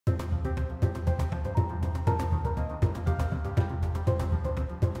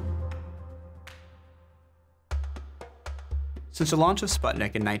Since the launch of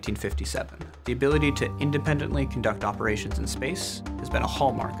Sputnik in 1957, the ability to independently conduct operations in space has been a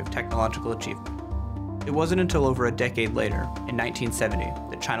hallmark of technological achievement. It wasn't until over a decade later, in 1970,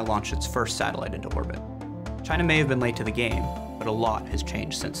 that China launched its first satellite into orbit. China may have been late to the game, but a lot has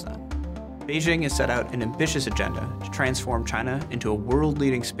changed since then. Beijing has set out an ambitious agenda to transform China into a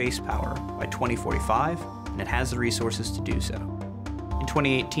world-leading space power by 2045, and it has the resources to do so. In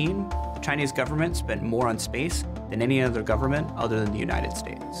 2018, the Chinese government spent more on space than any other government other than the United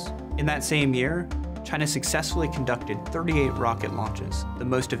States. In that same year, China successfully conducted 38 rocket launches, the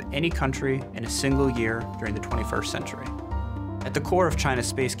most of any country in a single year during the 21st century. At the core of China's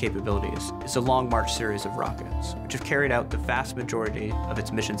space capabilities is a Long March series of rockets, which have carried out the vast majority of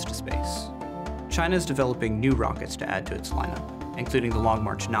its missions to space. China is developing new rockets to add to its lineup, including the Long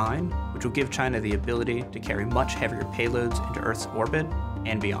March 9, which will give China the ability to carry much heavier payloads into Earth's orbit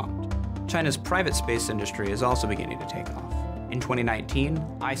and beyond. China's private space industry is also beginning to take off. In 2019,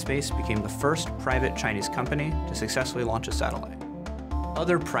 iSpace became the first private Chinese company to successfully launch a satellite.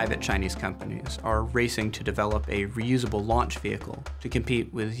 Other private Chinese companies are racing to develop a reusable launch vehicle to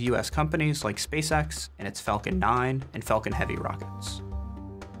compete with US companies like SpaceX and its Falcon 9 and Falcon Heavy rockets.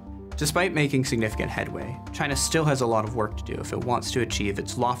 Despite making significant headway, China still has a lot of work to do if it wants to achieve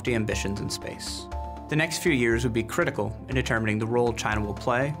its lofty ambitions in space. The next few years would be critical in determining the role China will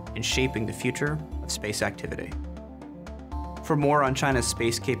play in shaping the future of space activity. For more on China's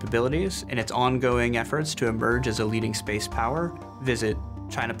space capabilities and its ongoing efforts to emerge as a leading space power, visit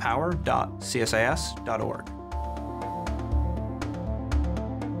chinapower.csis.org.